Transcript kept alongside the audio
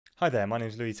Hi there, my name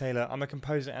is Louis Taylor. I'm a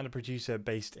composer and a producer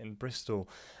based in Bristol,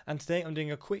 and today I'm doing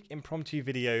a quick impromptu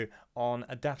video on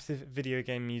adaptive video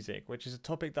game music, which is a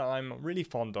topic that I'm really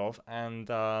fond of, and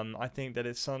I think that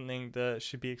it's something that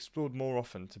should be explored more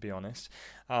often, to be honest.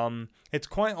 It's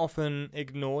quite often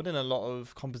ignored in a lot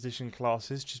of composition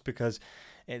classes just because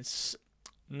it's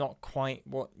not quite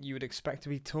what you would expect to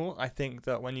be taught. I think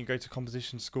that when you go to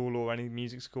composition school or any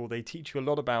music school, they teach you a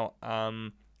lot about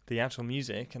the actual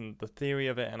music and the theory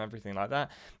of it and everything like that,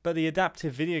 but the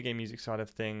adaptive video game music side of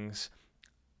things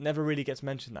never really gets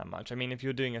mentioned that much. I mean, if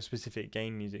you're doing a specific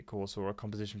game music course or a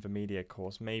composition for media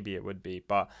course, maybe it would be,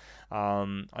 but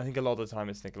I think a lot of the time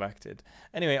it's neglected.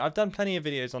 Anyway, I've done plenty of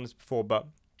videos on this before, but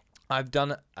I've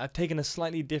taken a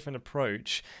slightly different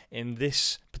approach in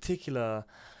this particular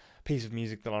piece of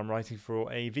music that I'm writing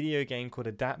for a video game called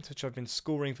Adapt, which I've been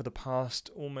scoring for the past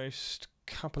almost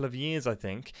couple of years, I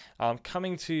think.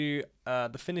 Coming to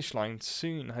the finish line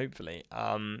soon, hopefully.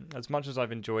 As much as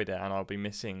I've enjoyed it and I'll be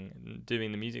missing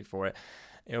doing the music for it,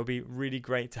 it'll be really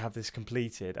great to have this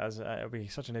completed, as it'll be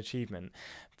such an achievement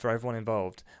for everyone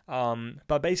involved.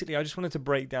 But basically, I just wanted to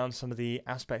break down some of the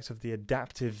aspects of the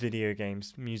adaptive video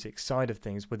games music side of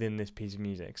things within this piece of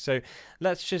music. So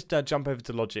let's just jump over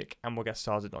to Logic and we'll get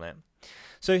started on it.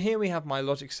 So here we have my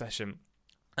Logic session,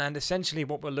 and essentially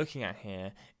what we're looking at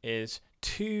here is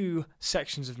two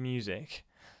sections of music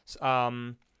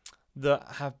that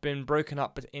have been broken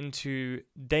up into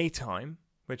daytime,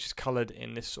 which is coloured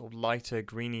in this sort of lighter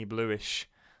greeny bluish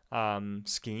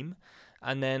scheme,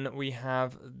 and then we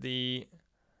have the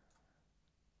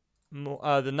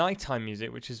nighttime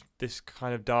music, which is this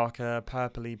kind of darker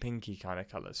purpley pinky kind of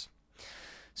colours.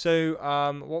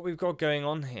 So what we've got going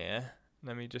on here,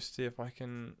 let me just see if I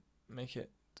can make it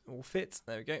all fit,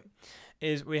 there we go,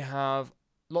 is we have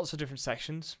lots of different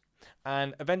sections,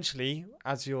 and eventually,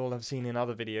 as you'll have seen in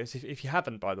other videos, if you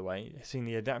haven't, by the way, seen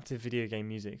the adaptive video game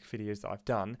music videos that I've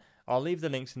done, I'll leave the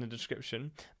links in the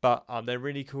description, but they're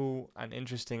really cool and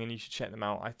interesting and you should check them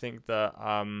out. I think that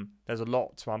there's a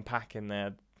lot to unpack in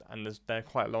there, and they're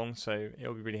quite long, so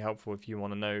it'll be really helpful if you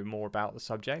want to know more about the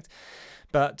subject.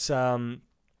 But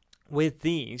with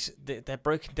these, they're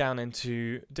broken down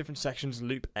into different sections: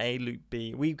 loop A, loop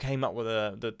B. We came up with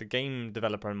the game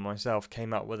developer and myself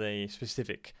came up with a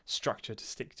specific structure to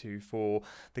stick to for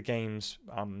the game's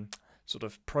sort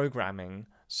of programming,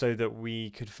 so that he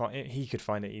could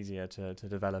find it easier to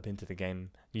develop into the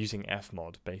game using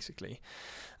Fmod, basically.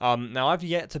 Now, I've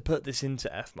yet to put this into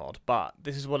Fmod, but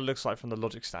this is what it looks like from the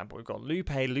Logic standpoint. We've got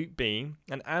loop A, loop B,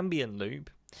 an ambient loop,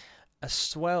 a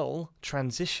swell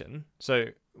transition,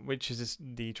 which is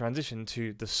the transition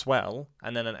to the swell,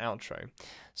 and then an outro.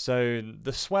 So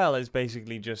the swell is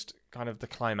basically just kind of the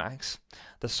climax.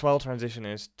 The swell transition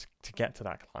is to get to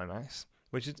that climax,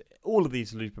 which is all of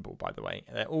these are loopable, by the way.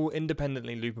 They're all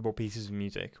independently loopable pieces of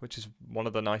music, which is one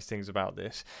of the nice things about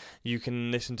this. You can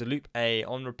listen to loop A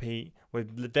on repeat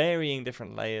with varying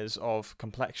different layers of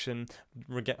complexion,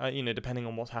 depending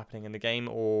on what's happening in the game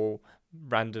or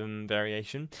random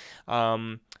variation.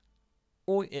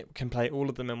 Or it can play all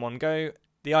of them in one go.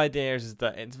 The idea is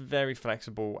that it's very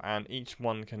flexible and each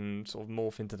one can sort of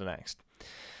morph into the next.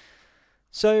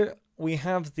 So we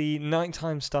have the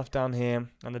nighttime stuff down here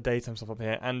and the daytime stuff up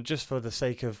here, and just for the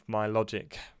sake of my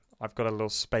logic, I've got a little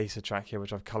spacer track here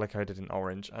which I've color coded in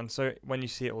orange, and so when you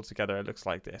see it all together it looks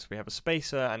like this. We have a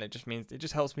spacer, and it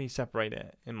just helps me separate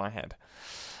it in my head.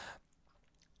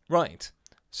 Right,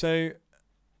 so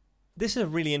this is a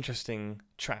really interesting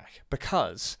track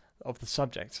because of the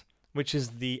subject, which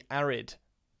is the arid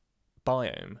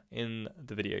biome in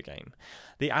the video game.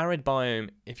 The arid biome,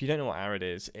 if you don't know what arid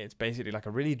is, it's basically like a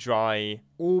really dry,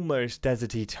 almost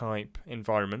deserty type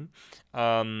environment.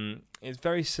 It's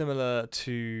very similar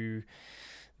to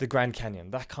the Grand Canyon,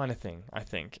 that kind of thing, I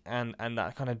think, and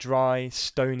that kind of dry,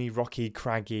 stony, rocky,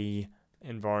 craggy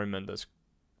environment that's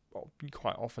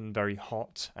quite often very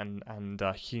hot and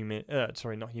humid.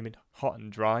 Sorry, not humid, hot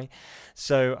and dry.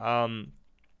 So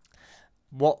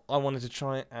what I wanted to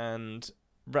try and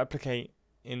replicate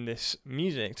in this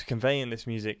music, to convey in this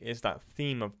music, is that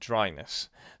theme of dryness.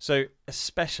 So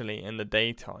especially in the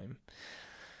daytime.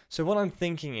 So what I'm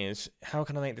thinking is, how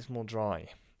can I make this more dry?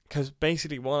 Because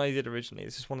basically what I did originally,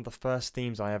 this is one of the first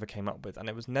themes I ever came up with, and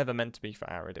it was never meant to be for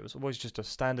Arid. It was always just a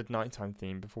standard nighttime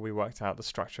theme before we worked out the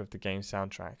structure of the game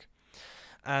soundtrack.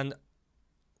 And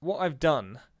what I've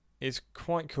done is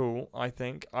quite cool, I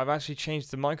think. I've actually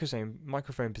changed the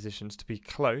microphone positions to be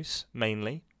close,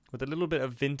 mainly, with a little bit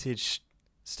of vintage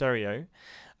stereo,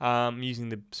 using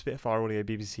the Spitfire Audio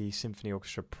BBC Symphony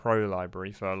Orchestra Pro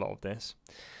library for a lot of this.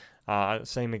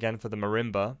 Same again for the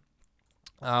marimba.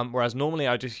 Whereas normally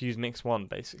I just use mix 1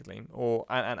 basically, or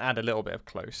and add a little bit of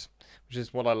close, which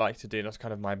is what I like to do. That's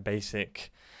kind of my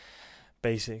basic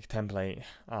template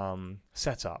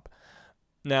setup.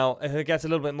 Now, it gets a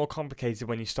little bit more complicated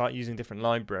when you start using different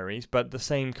libraries, but the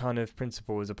same kind of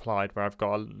principle is applied where I've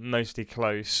got a mostly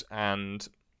close and,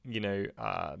 you know,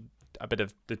 a bit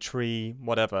of the tree,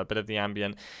 whatever, a bit of the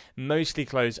ambient, mostly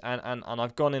close, and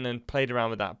I've gone in and played around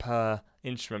with that per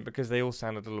instrument because they all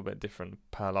sound a little bit different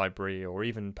per library or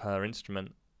even per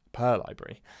instrument per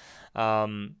library.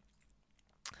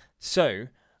 So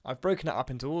I've broken it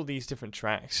up into all these different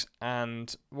tracks,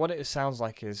 and what it sounds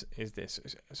like is this.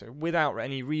 So without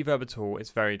any reverb at all,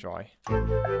 it's very dry.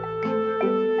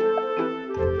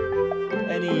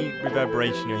 Any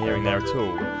reverberation you're hearing there at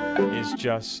all is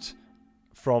just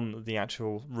from the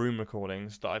actual room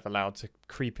recordings that I've allowed to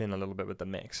creep in a little bit with the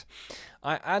mix.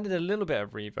 I added a little bit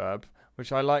of reverb,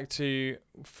 which I like to,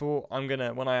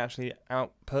 when I actually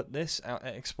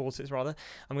export it rather,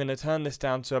 I'm going to turn this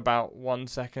down to about 1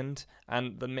 second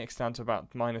and the mix down to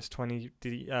about minus 20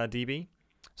 dB,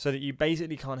 so that you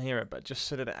basically can't hear it, but just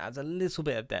so that it adds a little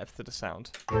bit of depth to the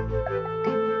sound.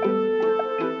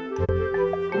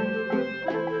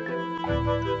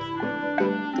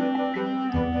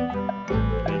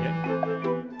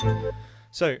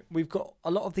 So we've got a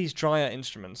lot of these drier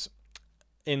instruments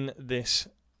in this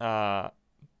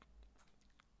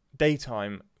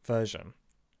daytime version.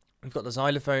 We've got the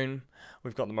xylophone,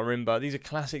 we've got the marimba. These are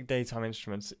classic daytime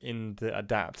instruments in the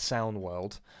Adapt sound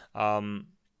world.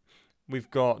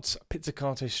 We've got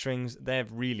pizzicato strings. They're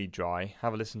really dry.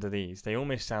 Have a listen to these. They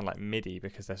almost sound like MIDI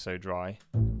because they're so dry.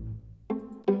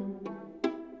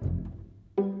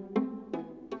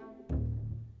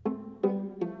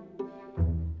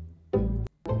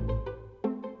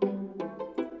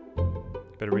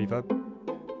 Bit of reverb.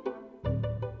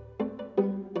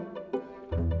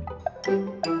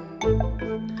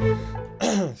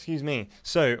 Excuse me.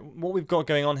 So what we've got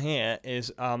going on here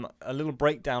is a little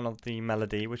breakdown of the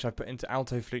melody, which I've put into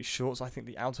alto flute shorts. I think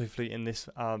the alto flute in this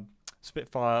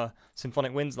Spitfire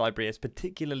Symphonic Winds library is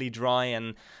particularly dry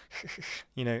and,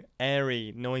 you know,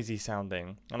 airy, noisy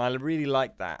sounding, and I really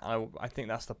like that. I think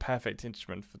that's the perfect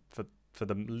instrument for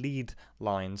the lead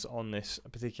lines on this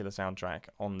particular soundtrack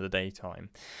on the daytime.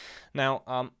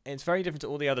 Now, it's very different to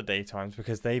all the other daytimes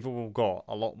because they've all got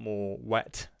a lot more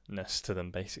wetness to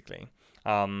them, basically,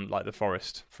 like the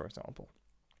forest, for example.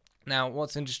 Now,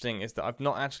 what's interesting is that I've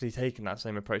not actually taken that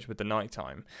same approach with the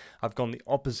nighttime. I've gone the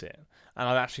opposite, and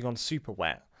I've actually gone super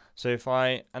wet. So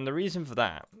and the reason for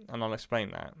that, and I'll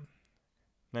explain that.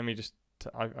 Let me just,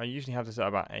 I usually have this at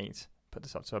about 8, put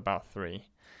this up to about 3.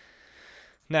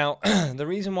 Now, the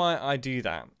reason why I do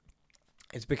that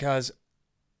is because,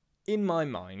 in my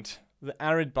mind, the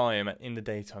arid biome in the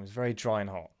daytime is very dry and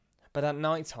hot. But at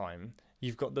night time,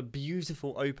 you've got the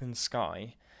beautiful open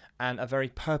sky and a very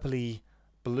purpley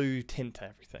blue tint to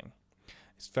everything.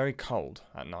 It's very cold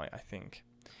at night, I think.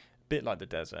 A bit like the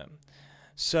desert.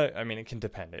 So, I mean, it can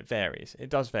depend. It varies. It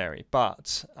does vary.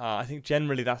 But I think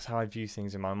generally that's how I view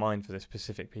things in my mind for this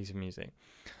specific piece of music.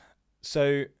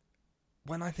 So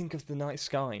when I think of the night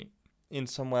sky in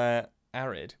somewhere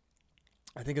arid,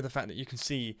 I think of the fact that you can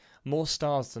see more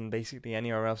stars than basically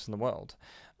anywhere else in the world.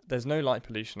 There's no light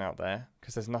pollution out there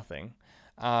because there's nothing.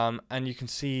 And you can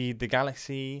see the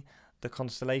galaxy, the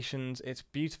constellations. It's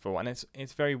beautiful, and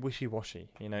it's very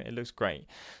wishy-washy. You know, it looks great.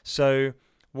 So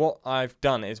what I've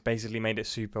done is basically made it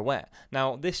super wet.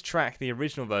 Now, this track, the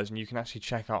original version, you can actually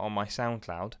check out on my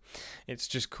SoundCloud. It's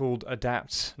just called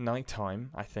Adapt Nighttime,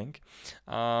 I think.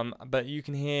 But you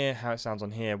can hear how it sounds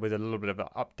on here with a little bit of an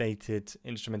updated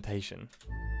instrumentation.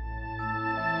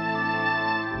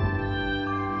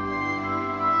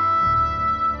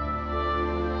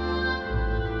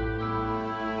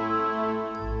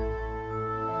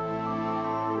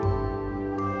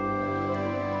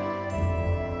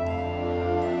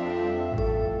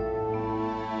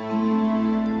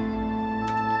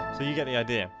 So you get the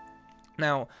idea.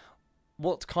 Now,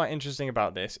 what's quite interesting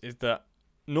about this is that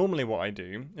normally what I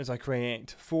do is I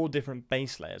create 4 different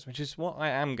bass layers, which is what I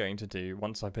am going to do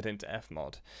once I put it into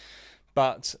Fmod.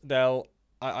 But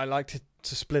I like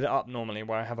to split it up normally,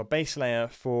 where I have a bass layer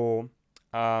for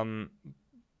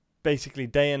basically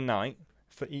day and night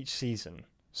for each season.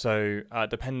 So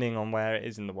depending on where it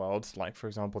is in the world, like for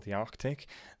example the Arctic,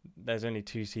 there's only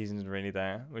 2 seasons really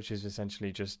there, which is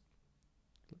essentially just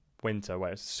winter,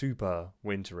 where it's super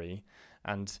wintry,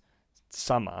 and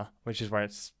summer, which is where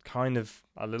it's kind of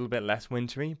a little bit less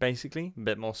wintry, basically, a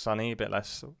bit more sunny, a bit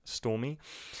less stormy.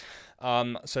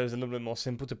 So it's a little bit more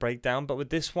simple to break down. But with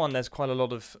this one, there's quite a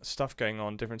lot of stuff going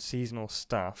on, different seasonal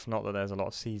stuff. Not that there's a lot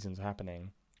of seasons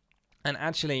happening. And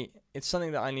actually, it's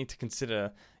something that I need to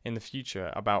consider in the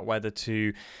future about whether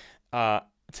to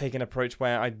take an approach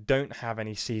where I don't have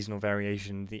any seasonal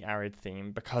variation, the arid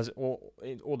theme, because or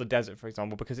the desert, for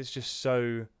example, because it's just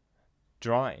so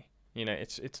dry. You know,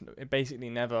 it basically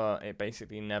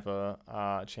never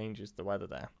changes the weather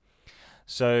there.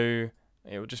 So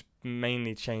it will just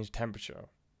mainly change temperature.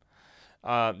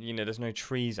 You know, there's no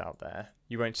trees out there.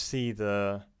 You won't see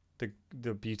the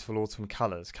beautiful autumn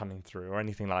colours coming through or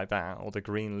anything like that, or the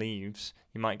green leaves.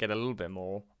 You might get a little bit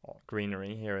more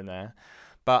greenery here and there.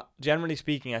 But generally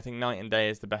speaking, I think night and day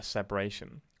is the best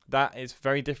separation. That is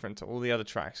very different to all the other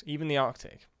tracks, even the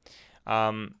Arctic.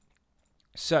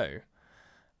 So,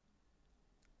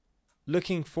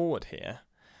 looking forward here,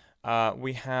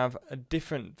 we have a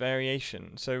different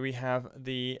variation. So we have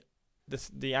the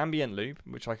ambient loop,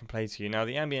 which I can play to you. Now,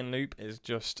 the ambient loop is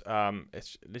just,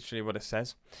 it's literally what it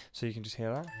says. So you can just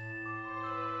hear that.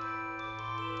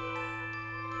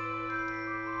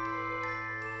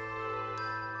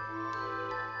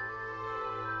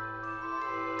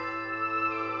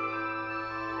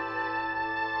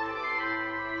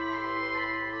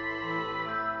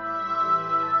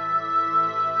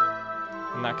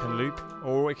 And that can loop,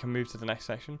 or it can move to the next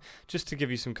section. Just to give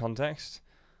you some context,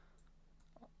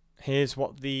 here's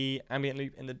what the ambient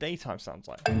loop in the daytime sounds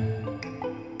like.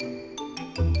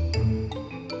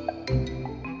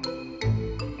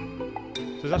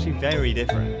 So it's actually very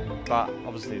different, but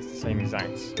obviously it's the same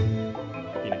exact,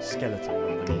 you know, skeleton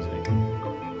of the music.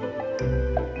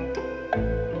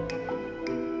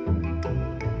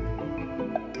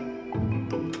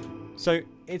 So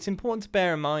it's important to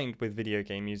bear in mind with video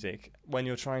game music when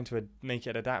you're trying to make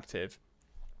it adaptive,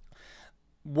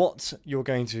 what you're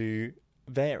going to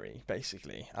vary,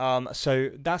 basically.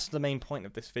 So that's the main point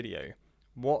of this video.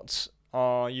 What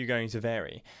are you going to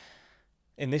vary?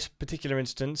 In this particular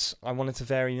instance, I wanted to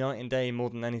vary night and day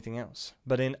more than anything else.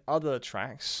 But in other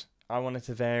tracks, I wanted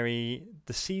to vary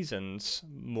the seasons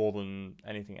more than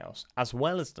anything else, as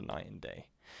well as the night and day.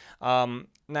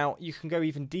 Now, you can go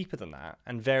even deeper than that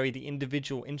and vary the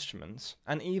individual instruments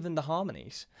and even the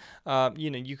harmonies. You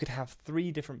know, you could have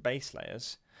 3 different bass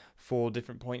layers for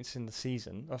different points in the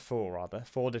season, or 4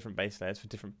 different bass layers for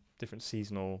different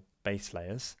seasonal bass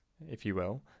layers, if you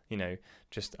will. You know,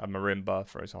 just a marimba,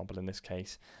 for example, in this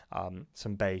case,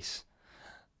 some bass,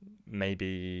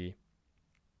 maybe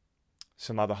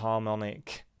some other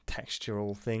harmonic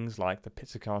textural things like the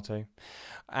pizzicato,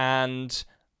 and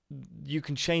you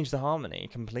can change the harmony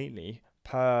completely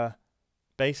per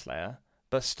bass layer,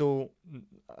 but still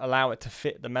allow it to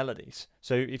fit the melodies.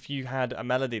 So if you had a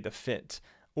melody that fit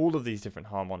all of these different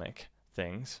harmonic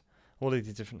things, all of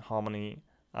these different harmonies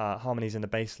in the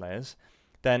bass layers,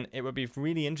 then it would be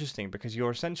really interesting, because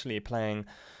you're essentially playing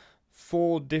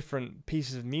 4 different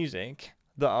pieces of music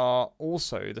that are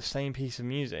also the same piece of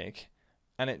music,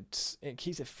 and it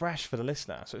keeps it fresh for the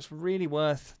listener. So it's really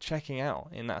worth checking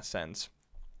out in that sense.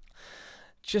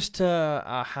 Just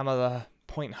to hammer the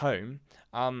point home,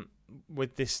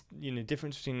 with this, you know,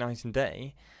 difference between night and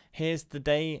day, here's the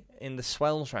day in the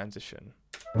swell transition.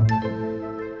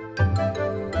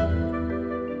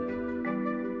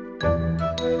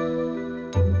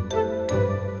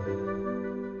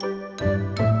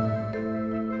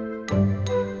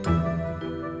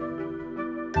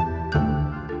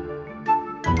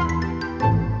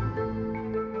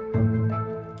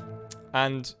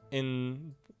 And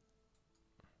in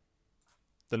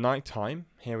the night time,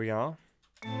 here we are.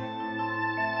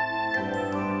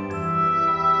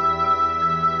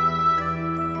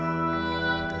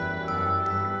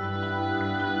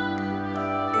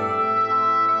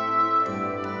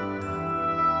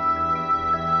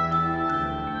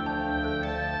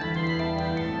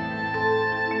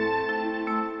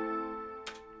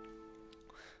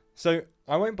 So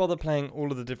I won't bother playing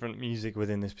all of the different music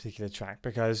within this particular track,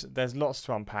 because there's lots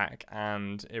to unpack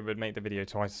and it would make the video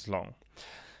twice as long.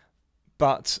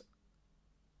 But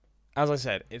as I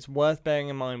said, it's worth bearing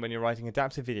in mind when you're writing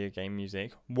adaptive video game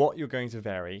music, what you're going to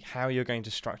vary, how you're going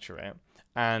to structure it,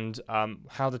 and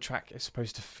how the track is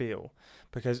supposed to feel.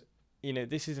 Because, you know,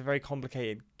 this is a very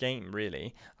complicated game,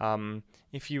 really.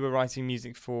 If you were writing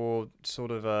music for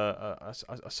sort of a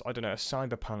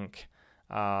cyberpunk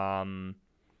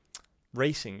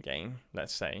racing game,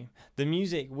 let's say, the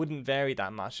music wouldn't vary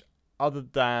that much other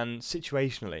than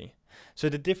situationally. So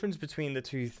the difference between the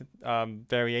two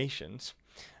variations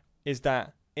is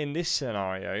that in this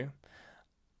scenario,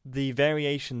 the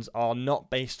variations are not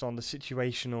based on the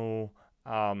situational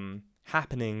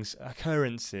happenings,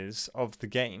 occurrences of the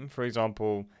game, for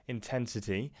example,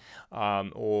 intensity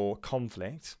or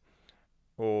conflict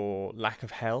or lack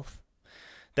of health.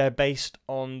 they're based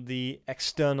on the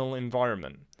external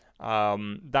environment.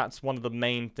 That's one of the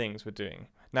main things we're doing.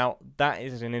 Now, that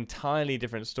is an entirely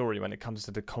different story when it comes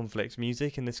to the conflict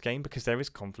music in this game, because there is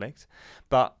conflict,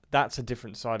 but that's a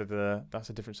different side of the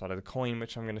coin,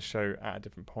 which I'm going to show at a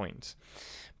different point.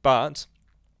 But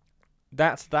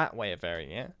that's that way of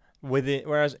varying it.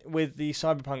 Whereas with the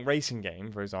Cyberpunk racing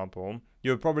game, for example,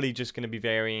 you're probably just going to be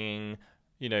varying,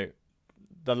 you know,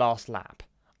 the last lap,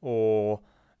 or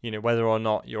you know, whether or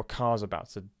not your car's about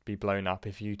to be blown up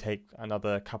if you take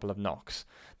another couple of knocks,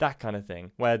 that kind of thing,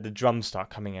 where the drums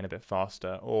start coming in a bit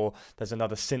faster, or there's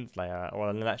another synth layer, or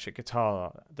an electric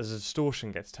guitar, there's a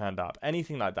distortion gets turned up,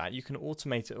 anything like that. You can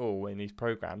automate it all in these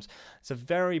programs. It's a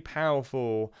very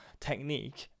powerful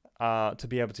technique to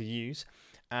be able to use,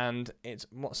 and it's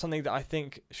something that I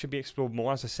think should be explored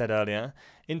more. As I said earlier,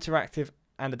 interactive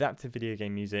and adaptive video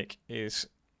game music is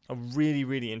a really,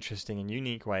 really interesting and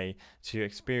unique way to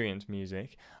experience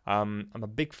music. I'm a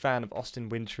big fan of Austin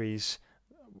Wintory's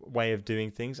way of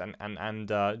doing things, and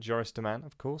Joris de Man,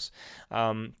 of course.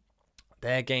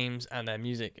 Their games and their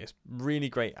music is really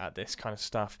great at this kind of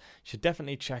stuff. You should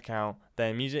definitely check out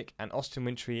their music, and Austin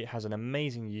Wintory has an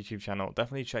amazing YouTube channel.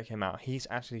 Definitely check him out. He's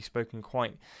actually spoken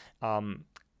quite a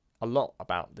lot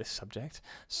about this subject.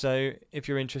 So if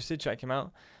you're interested, check him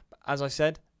out. As I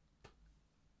said,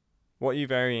 what are you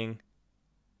varying?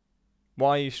 Why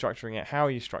are you structuring it? How are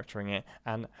you structuring it?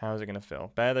 And how is it going to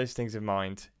feel? Bear those things in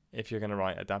mind if you're going to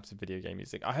write adaptive video game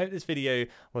music. I hope this video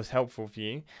was helpful for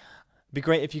you. It'd be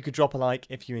great if you could drop a like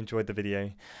if you enjoyed the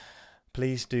video.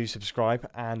 Please do subscribe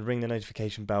and ring the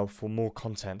notification bell for more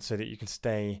content so that you can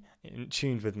stay in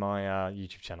tuned with my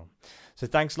YouTube channel. So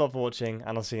thanks a lot for watching,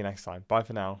 and I'll see you next time. Bye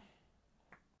for now.